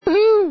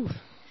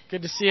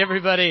Good to see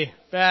everybody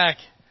back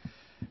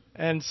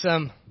and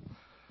some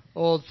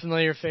old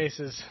familiar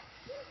faces.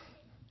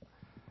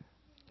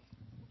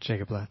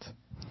 Jacob Letts.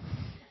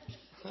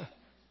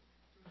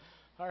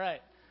 All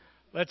right,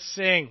 let's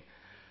sing.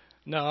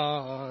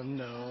 No,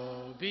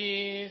 no,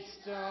 bis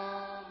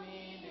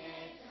Domine,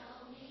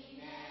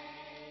 Domine.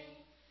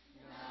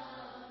 No,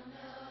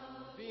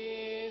 no,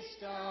 bis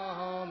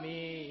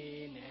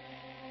Domine.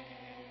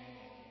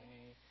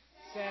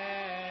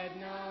 Sed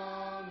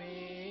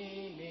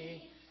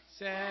nomini,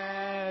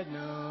 sed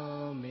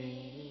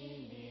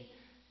nomini,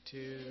 tuo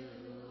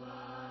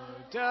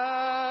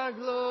da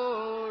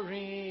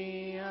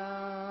gloria.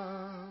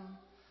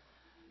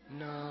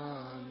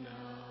 Non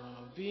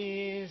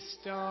nobis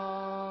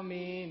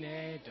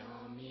Domine,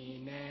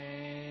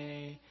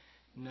 Domine,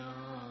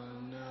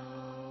 non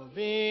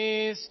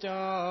nobis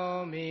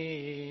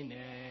Domine,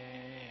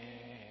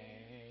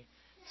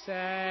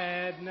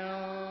 sed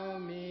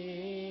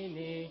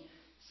nomini,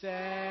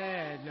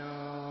 sed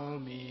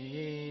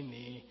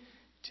nomini,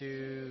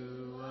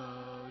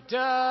 tuo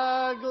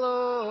da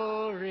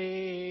gloria.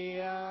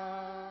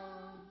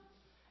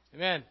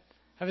 Amen.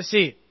 Have a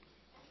seat.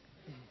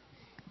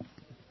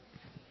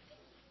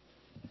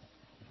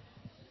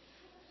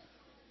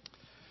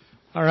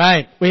 All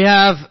right, we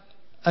have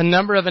a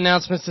number of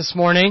announcements this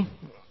morning,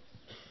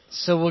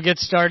 so we'll get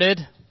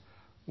started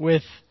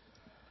with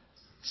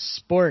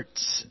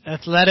sports,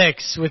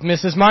 athletics with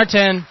Mrs.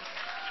 Martin.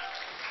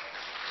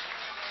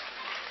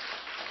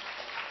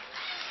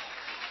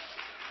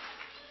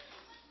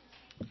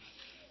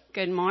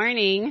 Good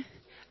morning.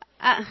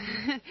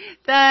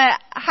 The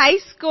high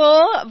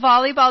school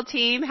volleyball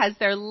team has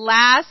their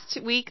last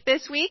week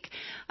this week.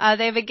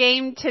 They have a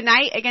game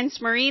tonight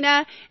against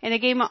Marina and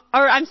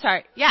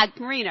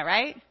Marina,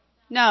 right?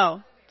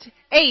 No.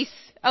 Ace.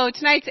 Oh,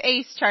 tonight's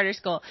Ace Charter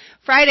School.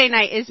 Friday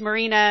night is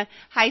Marina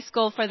High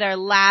School for their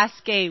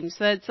last game.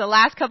 So it's the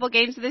last couple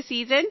games of the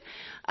season.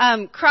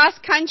 Cross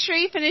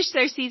country finished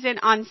their season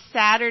on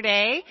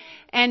Saturday,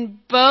 and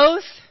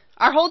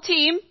our whole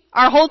team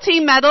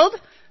medaled.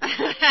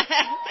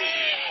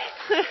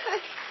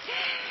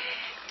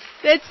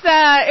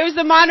 It was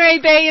the Monterey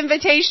Bay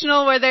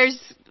Invitational, where there's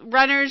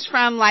runners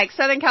from like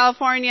Southern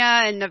California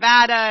and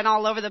Nevada and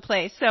all over the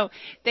place. So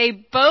they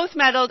both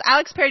medaled.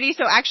 Alex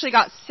Paradiso actually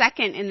got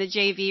second in the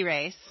JV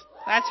race.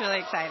 That's really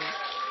exciting.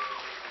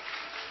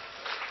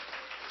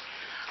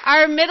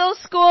 Our middle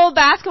school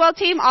basketball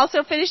team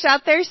also finished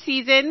out their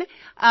season.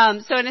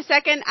 So in a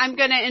second, I'm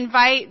going to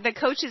invite the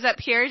coaches up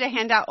here to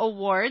hand out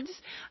awards.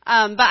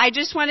 But I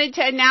just wanted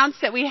to announce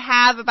that we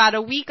have about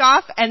a week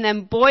off, and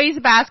then boys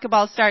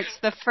basketball starts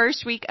the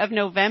first week of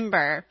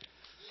November.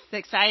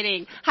 It's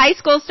exciting. High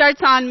school starts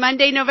on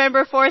Monday,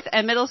 November 4th,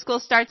 and middle school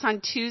starts on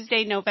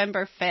Tuesday,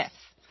 November 5th.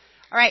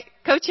 All right,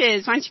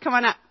 coaches, why don't you come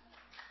on up?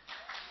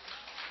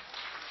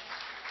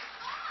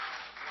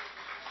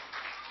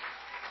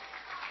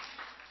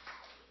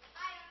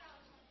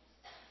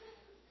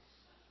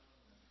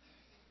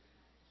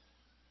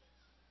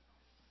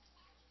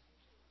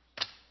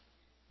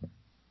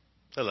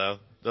 Hello.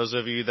 Those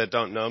of you that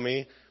don't know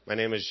me, my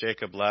name is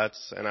Jacob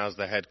Letts, and I was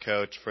the head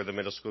coach for the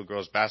middle school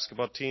girls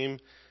basketball team,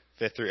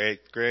 5th through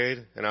 8th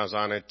grade, and I was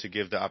honored to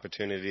give the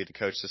opportunity to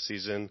coach this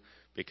season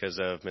because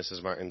of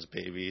Mrs. Martin's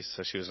baby,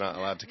 so she was not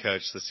allowed to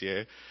coach this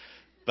year.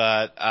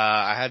 But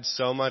I had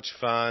so much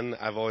fun.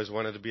 I've always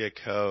wanted to be a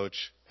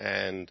coach,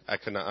 and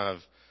it could not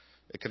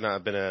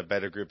have been a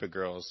better group of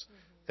girls.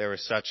 They were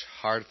such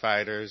hard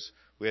fighters.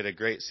 We had a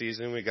great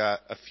season. We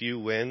got a few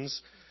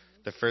wins,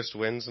 the first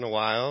wins in a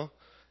while.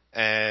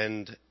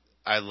 And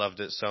I loved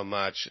it so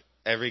much.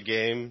 Every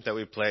game that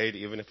we played,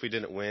 even if we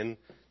didn't win,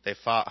 they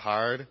fought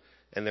hard,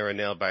 and they were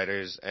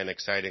nail-biters and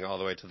exciting all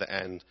the way to the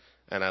end,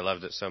 and I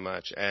loved it so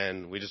much.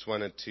 And we just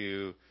wanted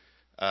to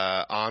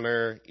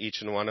honor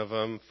each and one of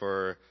them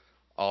for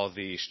all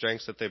the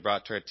strengths that they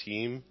brought to our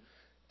team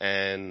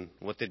and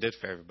what they did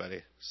for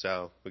everybody.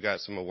 So we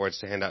got some awards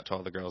to hand out to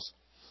all the girls.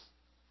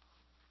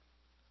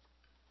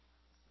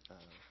 Do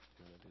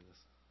you want to do this?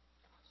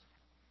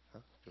 Huh?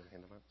 Do you want to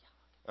hand them out?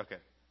 Okay.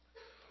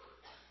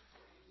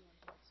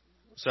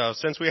 So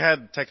since we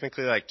had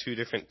technically like two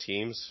different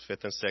teams,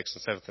 5th and 6th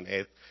and 7th and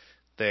 8th,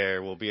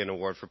 there will be an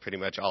award for pretty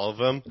much all of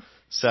them.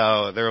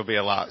 So there will be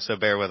a lot, so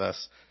bear with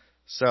us.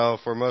 So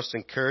for most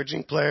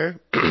encouraging player,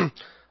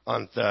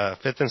 on the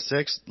 5th and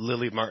 6th,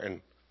 Lily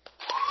Martin.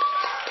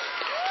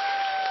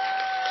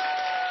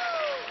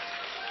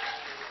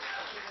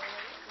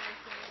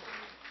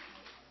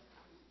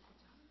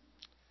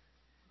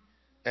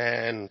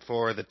 And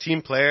for the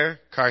team player,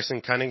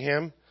 Carson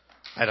Cunningham.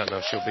 I don't know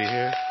if she'll be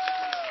here.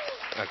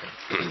 Okay.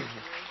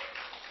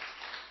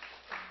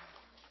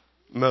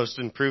 Most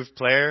improved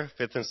player,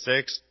 5th and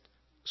 6th,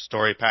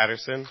 Story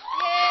Patterson.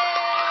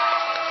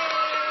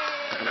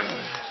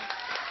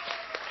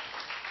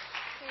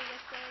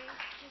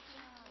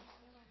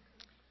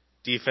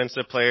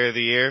 Defensive player of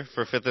the year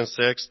for 5th and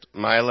 6th,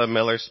 Mila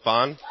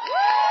Miller-Spahn.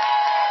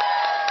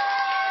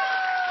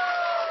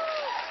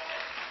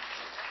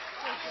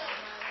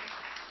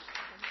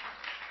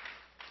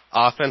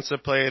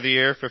 Offensive Player of the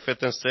Year for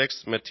 5th and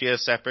 6th,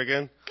 Matthias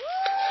Seppergen.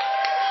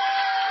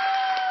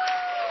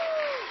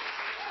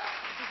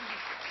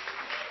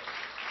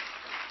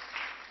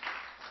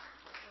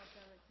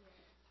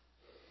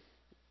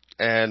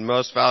 And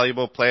Most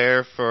Valuable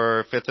Player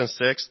for 5th and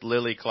 6th,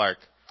 Lily Clark.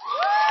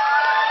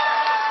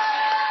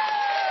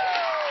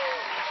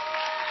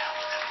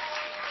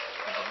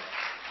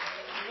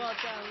 Well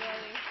done,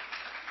 Lily.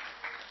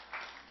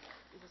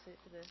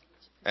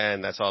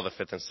 And that's all the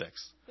 5th and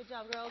 6th. Good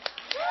job, girls.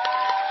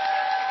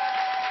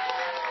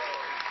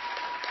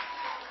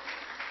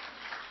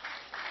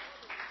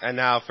 And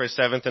now for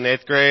 7th and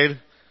 8th grade,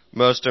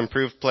 Most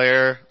Improved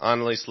Player,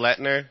 Annalise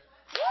Lettner.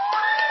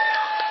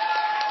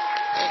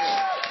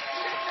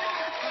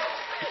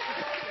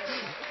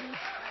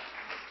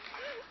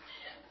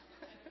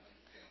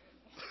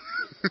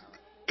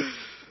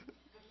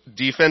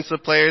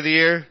 Defensive Player of the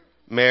Year,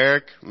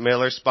 Merrick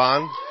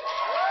Miller-Spahn.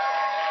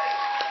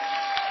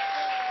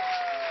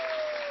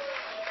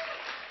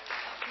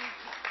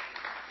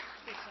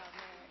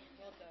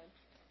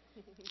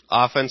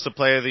 Offensive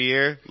Player of the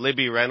Year,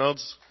 Libby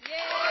Reynolds.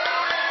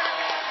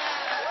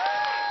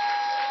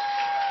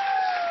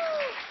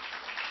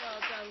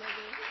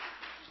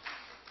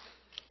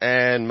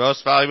 And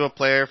Most Valuable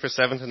Player for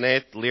 7th and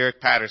 8th,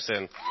 Lyric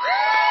Patterson.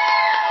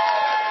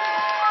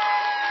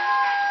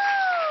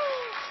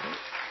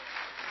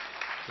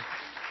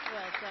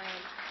 Well done.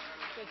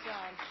 Good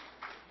job.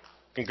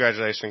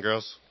 Congratulations,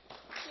 girls.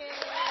 Yay.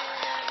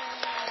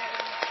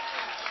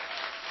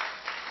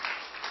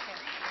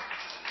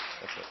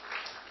 That's it.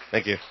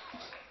 Thank you.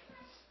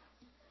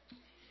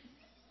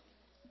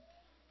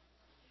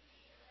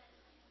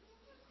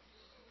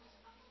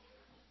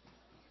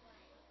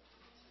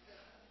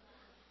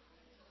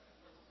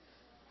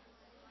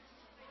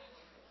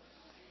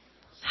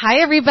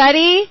 Hi,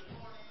 everybody.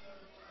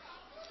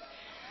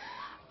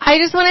 I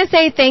just want to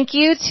say thank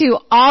you to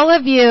all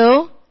of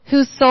you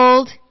who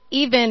sold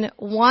even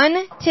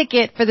one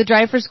ticket for the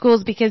Drive for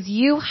Schools because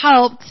you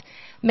helped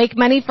make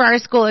money for our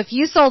school. If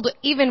you sold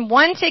even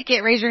one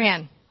ticket, raise your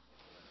hand.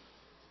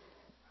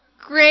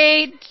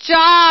 Great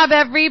job,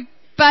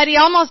 everybody.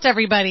 Almost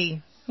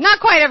everybody. Not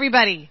quite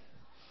everybody.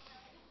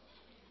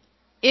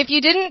 If you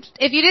didn't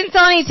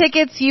sell any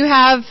tickets, you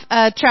have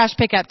a trash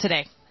pickup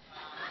today.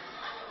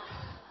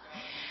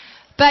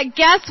 But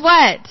guess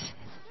what?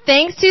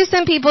 Thanks to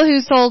some people who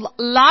sold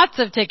lots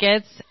of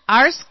tickets,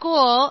 our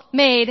school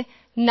made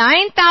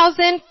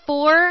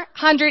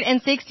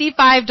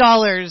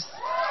 $9,465.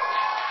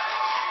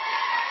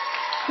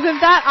 Isn't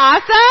that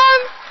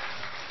awesome?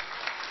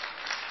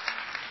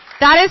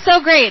 That is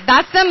so great.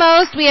 That's the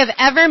most we have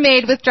ever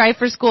made with Drive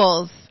for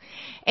Schools.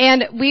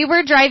 And we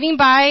were driving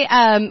by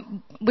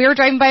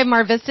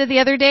Mar Vista the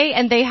other day,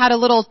 and they had a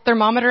little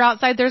thermometer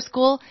outside their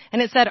school,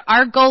 and it said,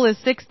 our goal is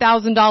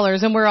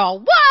 $6,000. And we're all,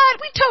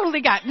 what? We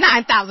totally got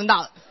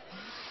 $9,000.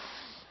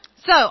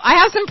 So I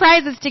have some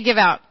prizes to give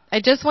out. I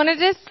just wanted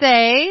to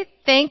say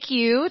thank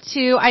you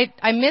to,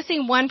 I'm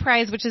missing one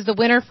prize, which is the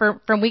winner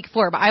from week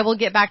 4, but I will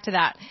get back to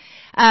that.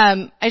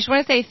 I just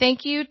want to say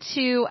thank you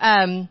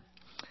to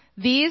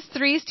these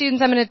 3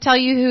 students. I'm going to tell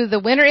you who the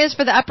winner is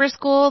for the upper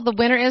school, the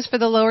winner is for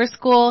the lower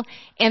school,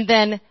 and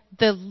then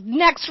the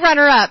next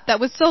runner-up. That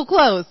was so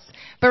close.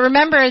 But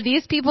remember,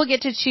 these people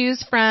get to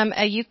choose from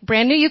a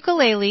brand new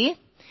ukulele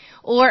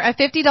or a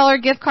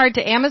 $50 gift card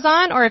to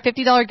Amazon or a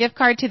 $50 gift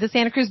card to the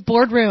Santa Cruz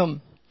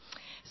Boardroom.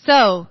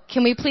 So,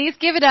 can we please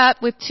give it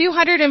up with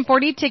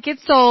 240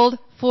 tickets sold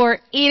for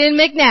Eden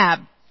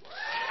McNabb?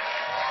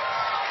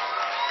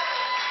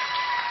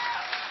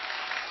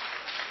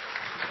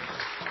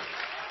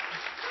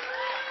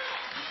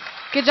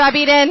 Good job,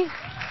 Eden.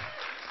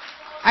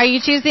 Are you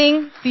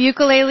choosing the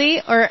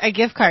ukulele or a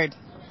gift card?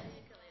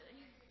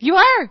 You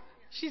are.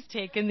 She's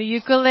taking the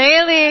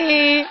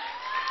ukulele.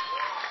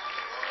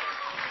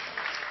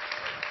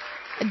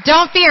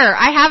 Don't fear.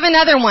 I have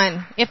another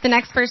one if the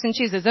next person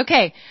chooses.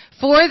 Okay.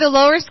 For the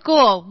lower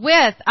school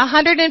with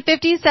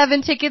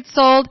 157 tickets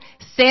sold,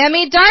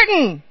 Sammy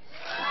Darton.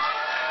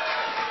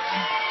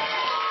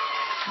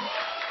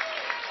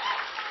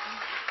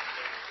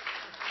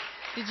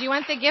 Did you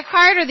want the gift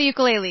card or the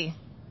ukulele?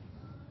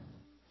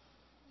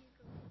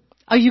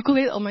 A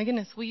ukulele. Oh my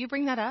goodness. Will you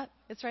bring that up?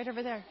 It's right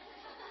over there.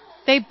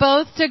 They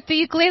both took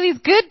the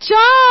ukuleles. Good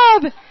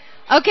job.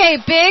 Okay,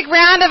 big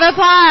round of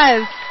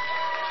applause.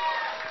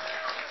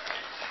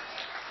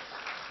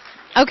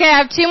 Okay, I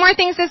have 2 more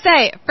things to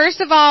say.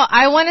 First of all,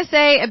 I want to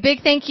say a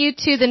big thank you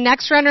to the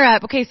next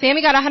runner-up. Okay,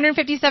 Sammy got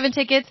 157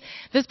 tickets.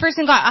 This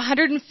person got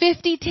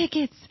 150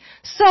 tickets.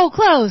 So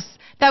close.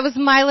 That was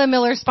Mila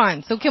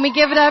Miller-Spahn. So can we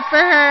give it up for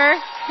her?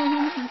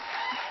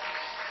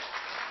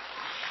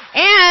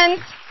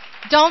 And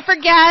don't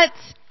forget,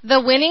 the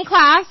winning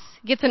class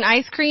gets an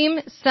ice cream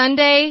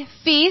sundae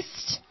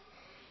feast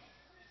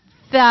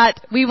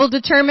that we will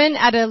determine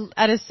at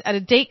a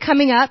date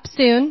coming up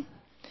soon.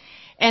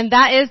 And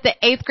that is the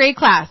 8th grade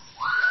class.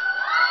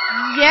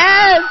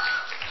 Yes!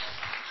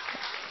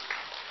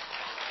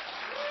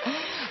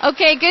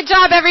 Okay, good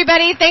job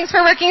everybody. Thanks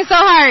for working so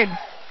hard.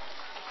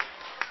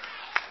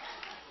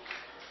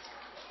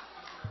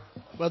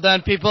 Well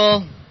done,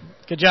 people.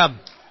 Good job.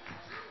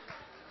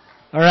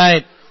 All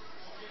right.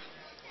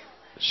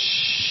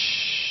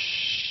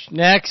 Shh.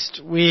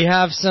 Next, we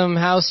have some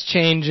house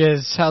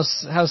changes,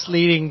 house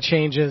leading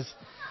changes.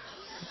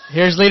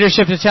 Here's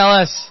leadership to tell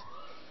us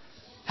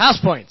house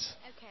points.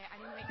 Okay, I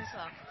need to make this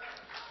up.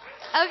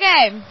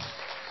 Okay.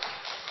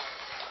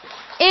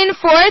 In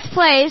fourth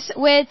place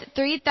with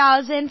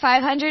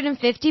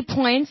 3,550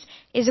 points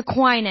is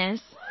Aquinas.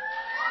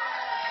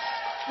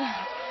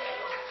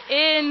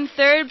 In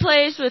third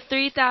place with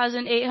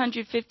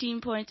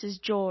 3,815 points is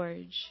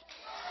George.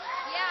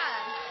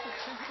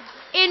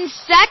 In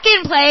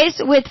second place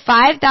with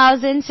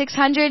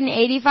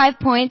 5,685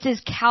 points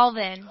is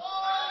Calvin.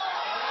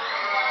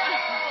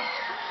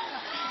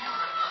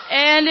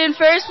 And in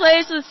first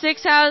place with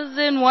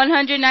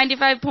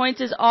 6,195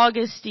 points is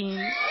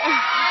Augustine.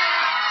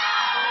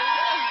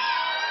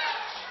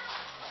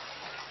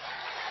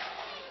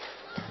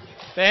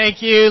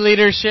 Thank you,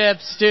 leadership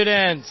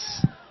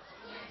students.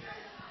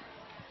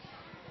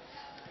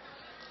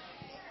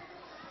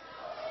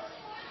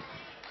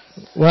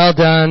 Well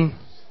done.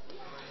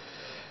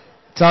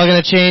 It's all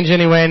going to change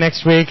anyway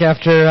next week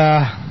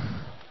after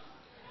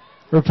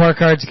report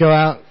cards go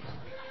out.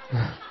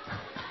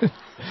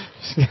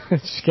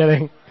 Just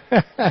kidding.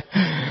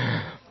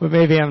 But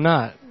maybe I'm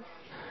not.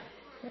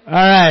 All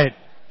right.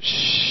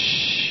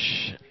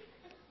 Shh.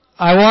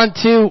 I want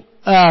to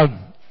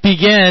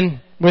begin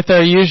with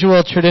our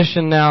usual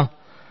tradition now.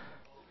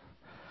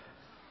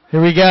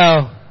 Here we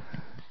go.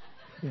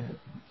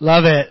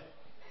 Love it.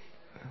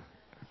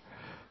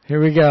 Here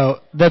we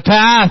go. The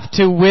path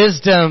to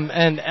wisdom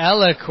and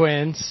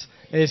eloquence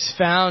is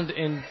found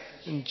in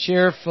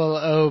cheerful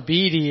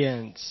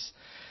obedience.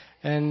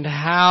 And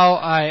how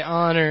I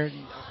honor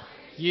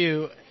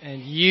you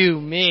and you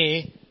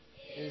me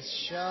is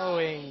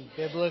showing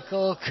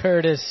biblical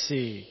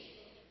courtesy.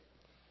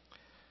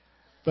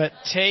 But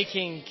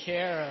taking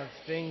care of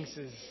things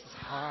is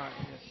hard,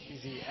 as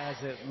easy as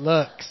it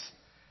looks.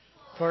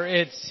 For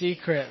its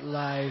secret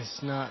lies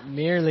not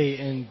merely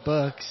in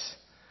books.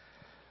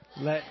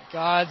 Let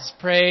God's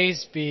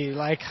praise be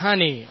like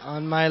honey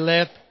on my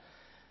lip,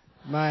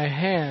 my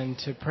hand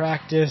to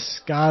practice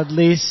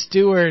godly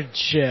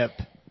stewardship.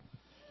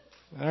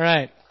 All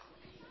right.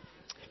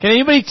 Can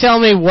anybody tell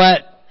me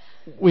what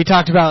we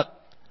talked about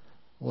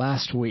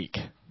last week?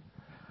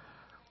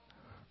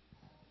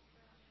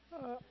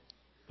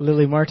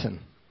 Lily Martin.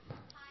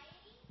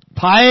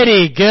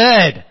 Piety,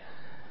 good.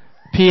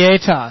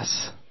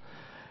 Pietas.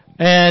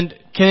 And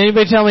can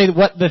anybody tell me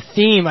what the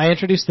theme, I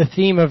introduced the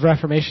theme of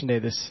Reformation Day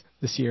this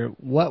year.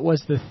 What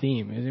was the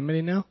theme?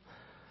 Anybody know?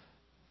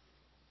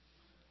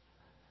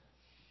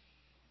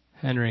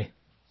 Henry.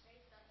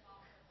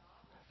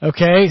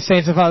 Okay,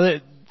 saints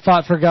that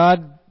fought for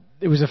God.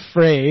 It was a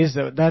phrase.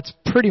 That's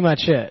pretty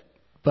much it.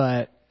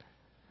 But,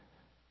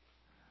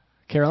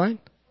 Caroline?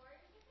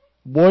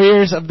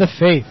 Warriors of the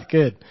faith.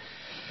 Good.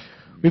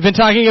 We've been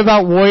talking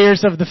about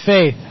warriors of the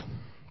faith.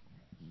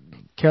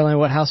 Caroline,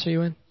 what house are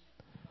you in?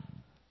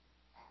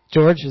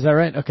 George, is that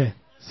right? Okay.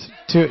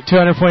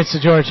 200 points to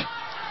George.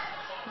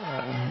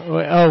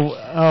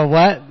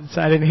 What?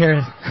 I didn't hear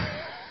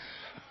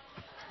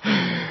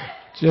it.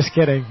 Just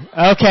kidding.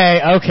 Okay.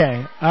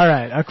 All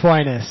right.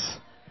 Aquinas.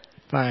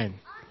 Fine.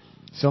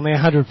 It's only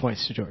 100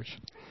 points to George.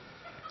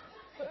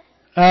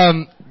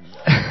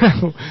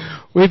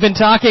 We've been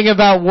talking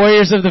about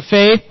warriors of the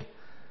faith,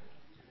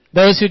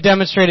 those who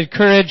demonstrated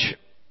courage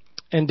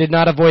and did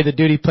not avoid the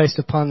duty placed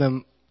upon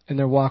them in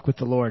their walk with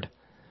the Lord.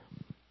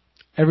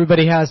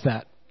 Everybody has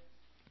that.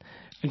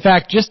 In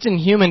fact, just in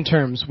human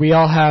terms, we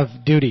all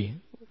have duty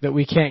that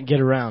we can't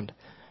get around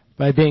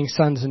by being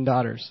sons and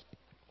daughters.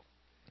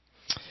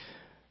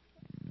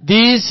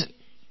 These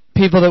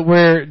people that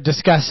we're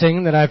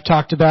discussing, that I've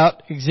talked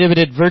about,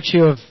 exhibited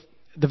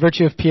the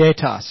virtue of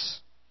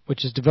pietas,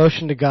 which is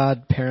devotion to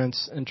God,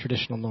 parents, and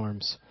traditional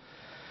norms.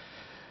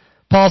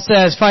 Paul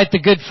says, fight the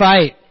good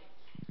fight.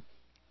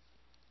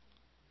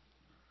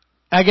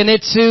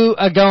 Agonitsu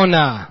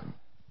agona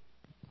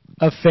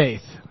of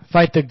faith.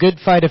 Fight the good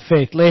fight of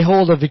faith. Lay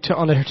hold on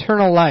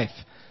eternal life,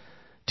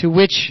 to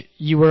which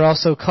you were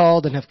also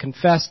called and have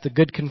confessed the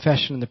good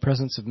confession in the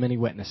presence of many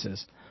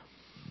witnesses.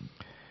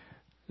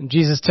 And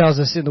Jesus tells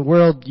us, in the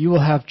world you will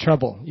have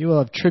trouble. You will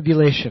have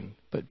tribulation,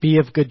 but be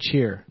of good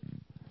cheer,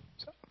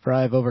 for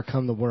I have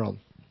overcome the world.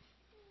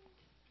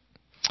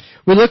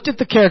 We looked at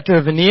the character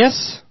of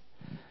Aeneas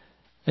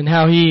and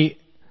how he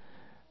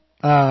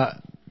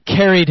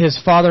carried his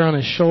father on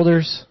his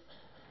shoulders,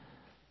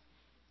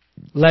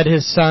 led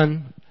his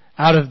son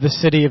out of the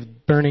city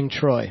of burning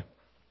Troy.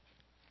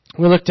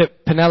 We looked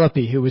at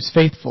Penelope, who was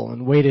faithful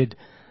and waited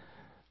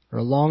for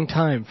a long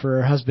time for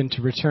her husband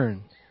to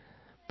return,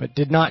 but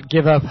did not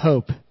give up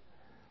hope.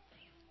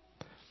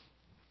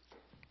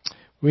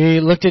 We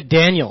looked at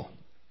Daniel,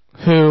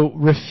 who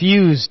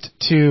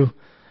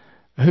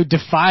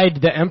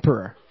defied the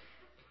emperor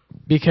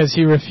because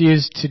he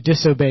refused to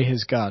disobey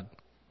his God.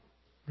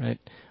 Right?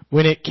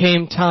 When it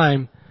came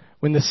time,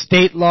 when the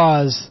state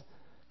laws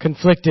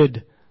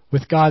conflicted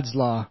with God's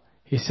law,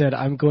 He said,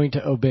 I'm going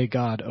to obey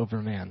God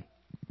over man.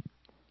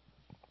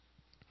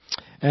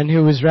 And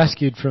who was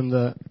rescued from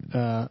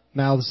the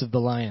mouths of the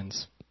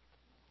lions.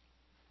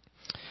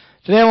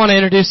 Today I want to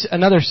introduce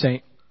another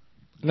saint,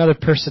 another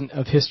person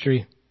of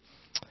history.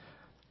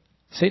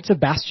 Saint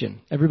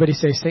Sebastian. Everybody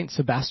say Saint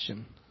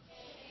Sebastian.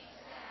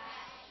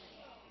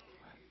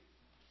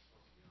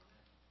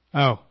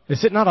 Oh,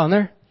 is it not on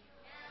there?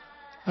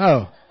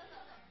 Oh.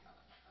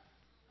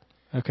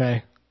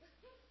 Okay.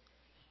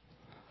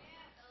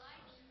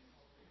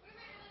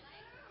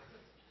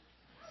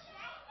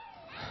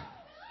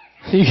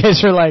 You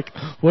guys are like,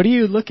 what are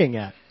you looking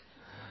at?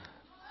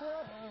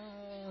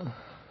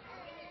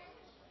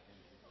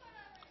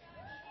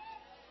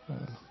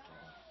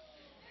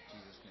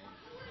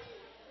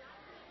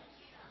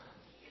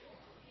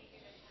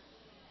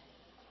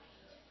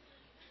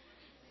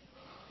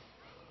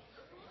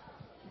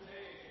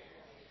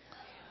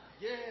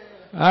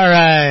 All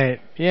right.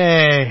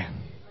 Yay.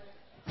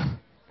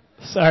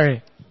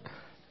 Sorry.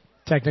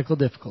 Technical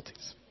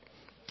difficulties.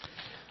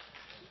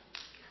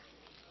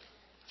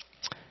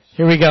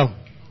 Here we go.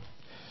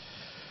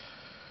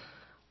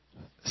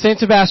 Saint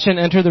Sebastian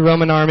entered the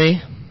Roman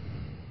army.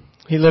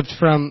 He lived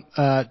from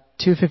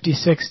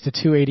 256 to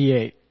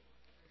 288.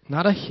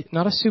 Not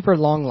a super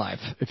long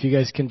life, if you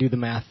guys can do the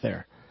math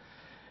there.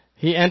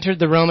 He entered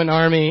the Roman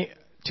army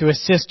to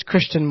assist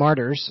Christian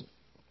martyrs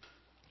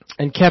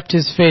and kept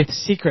his faith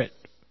secret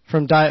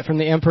from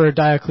the Emperor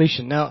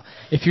Diocletian. Now,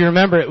 if you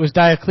remember, it was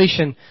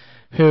Diocletian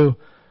who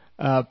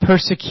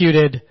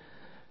persecuted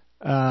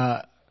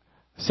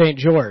St.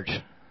 George,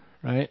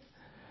 right?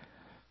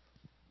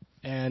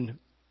 And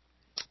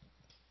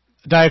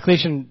under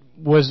Diocletian,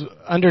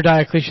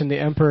 the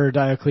Emperor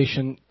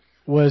Diocletian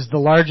was the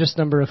largest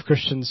number of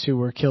Christians who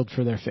were killed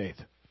for their faith.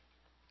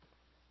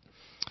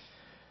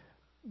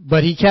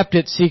 But he kept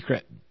it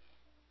secret.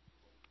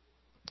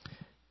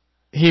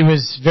 He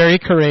was very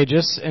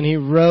courageous, and he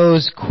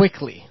rose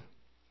quickly,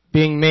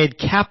 being made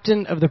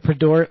captain of the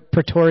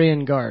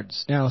Praetorian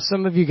Guards. Now,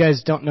 some of you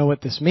guys don't know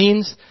what this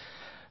means.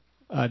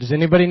 Does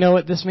anybody know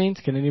what this means?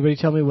 Can anybody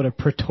tell me what a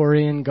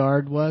Praetorian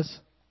Guard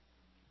was?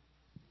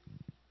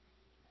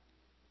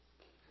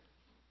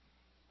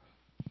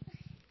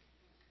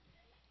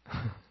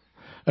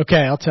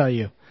 Okay, I'll tell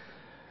you.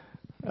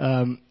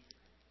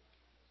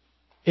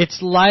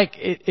 It's like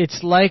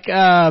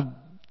the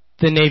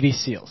Navy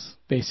SEALs,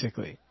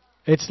 basically.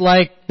 It's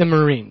like the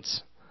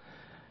Marines.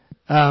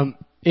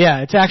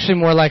 It's actually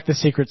more like the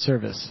Secret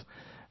Service.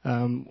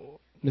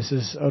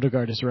 Mrs.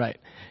 Odegaard is right.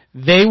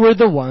 They were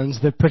the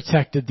ones that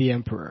protected the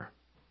emperor.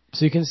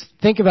 So you can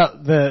think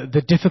about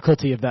the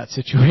difficulty of that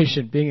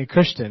situation, being a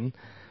Christian,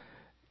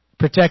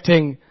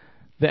 protecting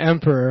the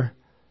emperor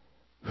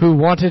who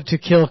wanted to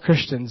kill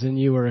Christians, and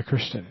you were a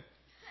Christian.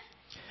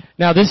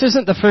 Now, this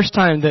isn't the first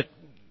time that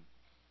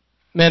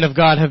men of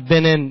God have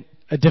been in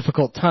a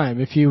difficult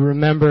time. If you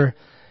remember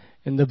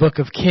in the book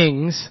of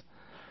Kings,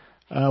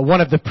 one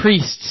of the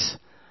priests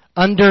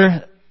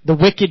under the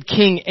wicked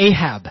king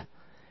Ahab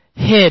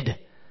hid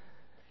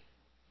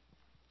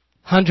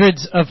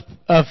hundreds of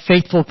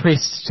faithful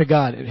priests to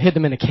God. It hid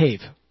them in a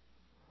cave.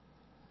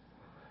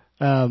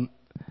 And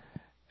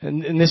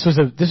this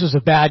was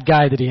a bad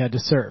guy that he had to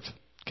serve.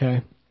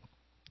 Okay?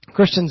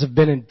 Christians have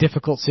been in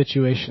difficult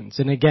situations.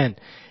 And again,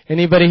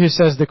 anybody who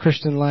says the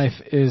Christian life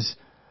is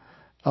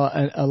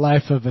a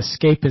life of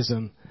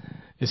escapism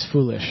is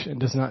foolish and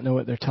does not know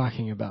what they're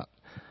talking about.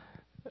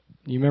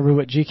 You remember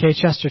what G.K.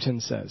 Chesterton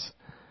says.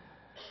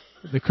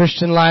 The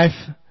Christian life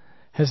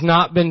has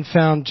not been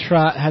tried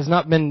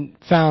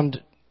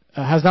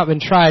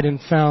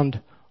and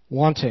found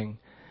wanting.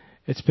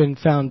 It's been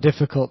found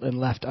difficult and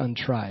left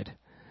untried.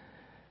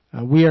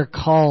 We are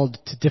called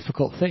to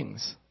difficult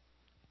things.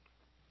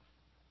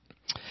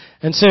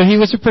 And so he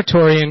was a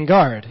Praetorian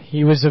Guard.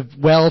 He was a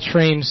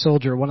well-trained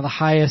soldier, one of the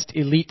highest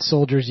elite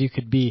soldiers you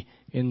could be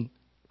in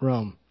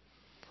Rome.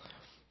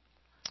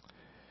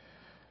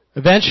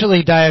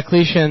 Eventually,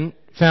 Diocletian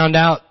found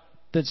out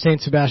that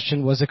St.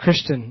 Sebastian was a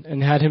Christian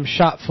and had him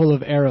shot full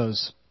of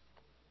arrows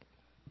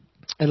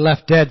and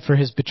left dead for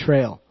his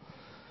betrayal.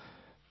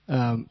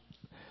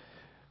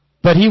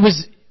 But he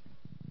was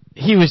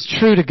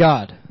true to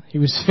God. He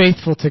was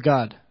faithful to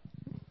God.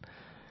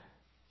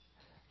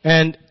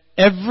 And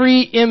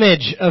every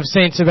image of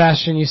St.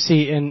 Sebastian you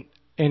see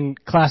in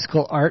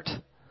classical art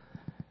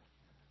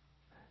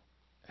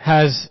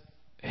has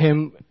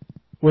him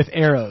with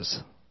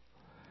arrows.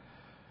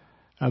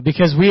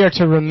 Because we are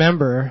to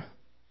remember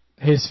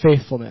his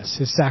faithfulness,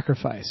 his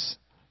sacrifice,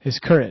 his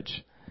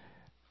courage.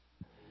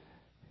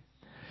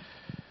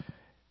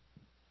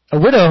 A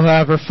widow,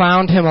 however,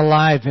 found him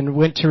alive and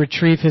went to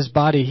retrieve his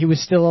body. He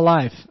was still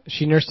alive.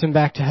 She nursed him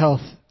back to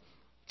health.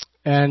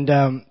 And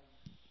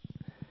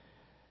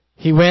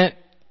he went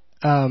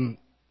and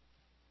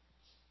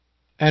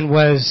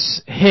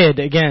was hid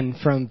again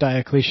from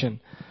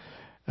Diocletian.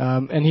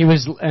 And he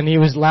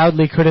was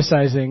loudly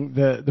criticizing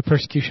the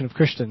persecution of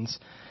Christians.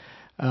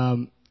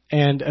 And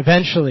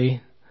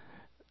eventually,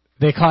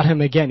 they caught him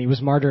again. He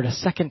was martyred a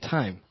second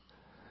time.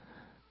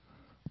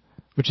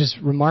 which is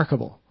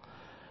remarkable.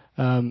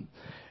 And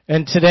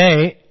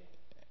today,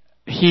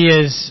 he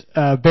is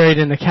buried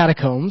in the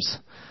catacombs.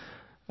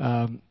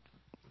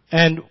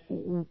 And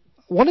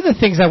one of the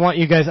things I want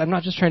you guys, I'm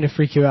not just trying to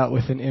freak you out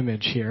with an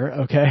image here,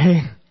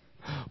 okay?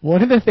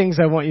 One of the things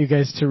I want you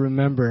guys to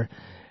remember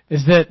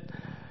is that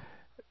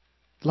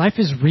life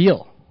is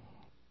real.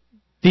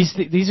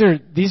 These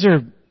are,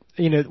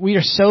 we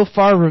are so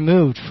far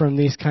removed from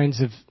these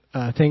kinds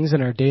of things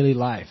in our daily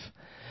life.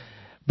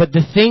 But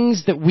the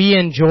things that we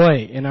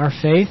enjoy in our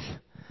faith,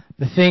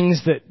 the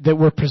things that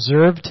were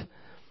preserved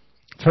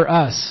for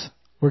us,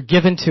 were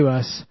given to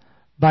us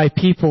by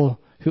people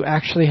who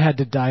actually had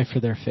to die for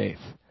their faith.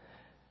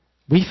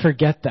 We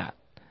forget that.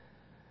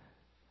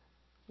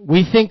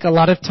 We think a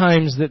lot of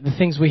times that the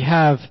things we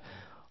have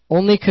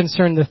only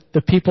concern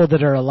the people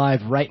that are alive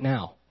right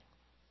now.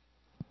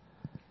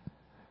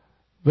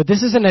 But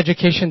this is an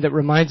education that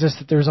reminds us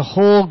that there's a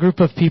whole group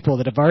of people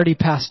that have already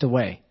passed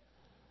away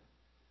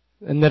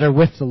and that are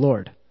with the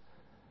Lord.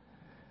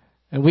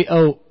 And we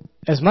owe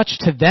as much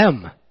to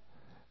them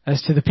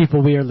as to the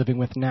people we are living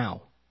with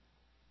now.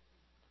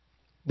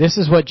 This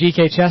is what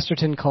G.K.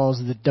 Chesterton calls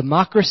the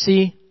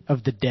democracy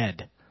of the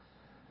dead.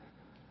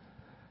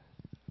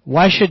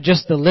 Why should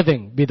just the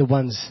living be the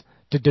ones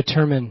to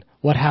determine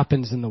what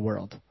happens in the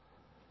world?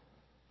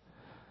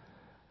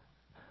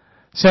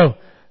 So,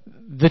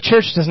 the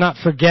church does not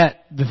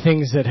forget the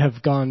things that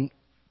have gone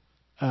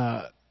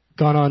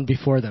on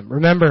before them.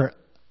 Remember,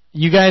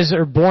 you guys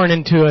are born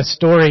into a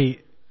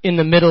story in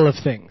the middle of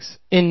things.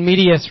 In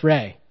medias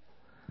res.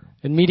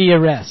 In media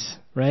res,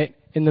 right?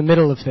 In the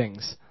middle of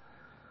things.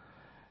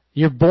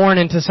 You're born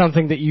into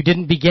something that you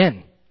didn't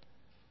begin.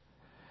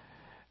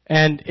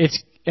 And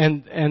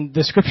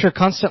the scripture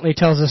constantly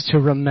tells us to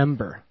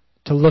remember,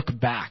 to look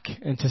back,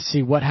 and to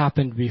see what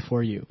happened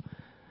before you.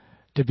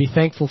 To be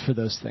thankful for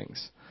those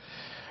things.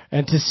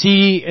 And to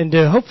see and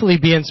to hopefully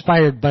be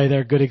inspired by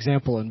their good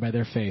example and by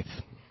their faith.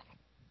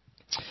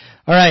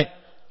 All right,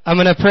 I'm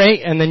going to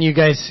pray and then you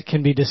guys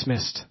can be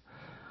dismissed.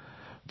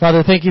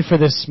 Father, thank you for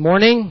this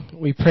morning.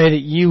 We pray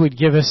that you would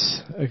give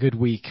us a good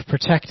week.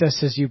 Protect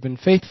us as you've been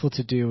faithful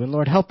to do. And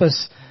Lord, help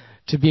us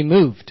to be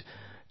moved,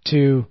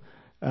 to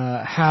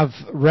have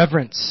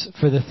reverence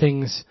for the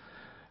things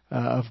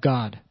of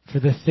God, for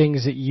the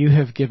things that you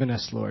have given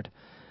us, Lord.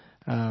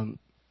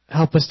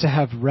 Help us to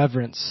have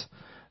reverence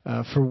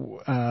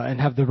and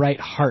have the right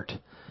heart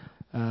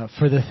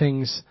for the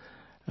things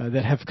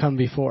that have come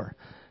before.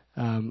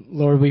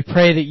 Lord, we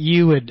pray that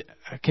you would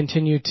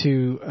continue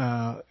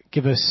to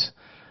give us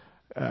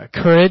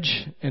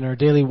courage in our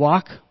daily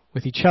walk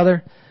with each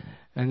other.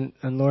 And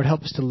Lord,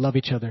 help us to love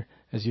each other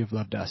as you've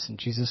loved us. In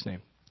Jesus'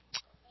 name.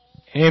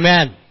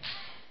 Amen.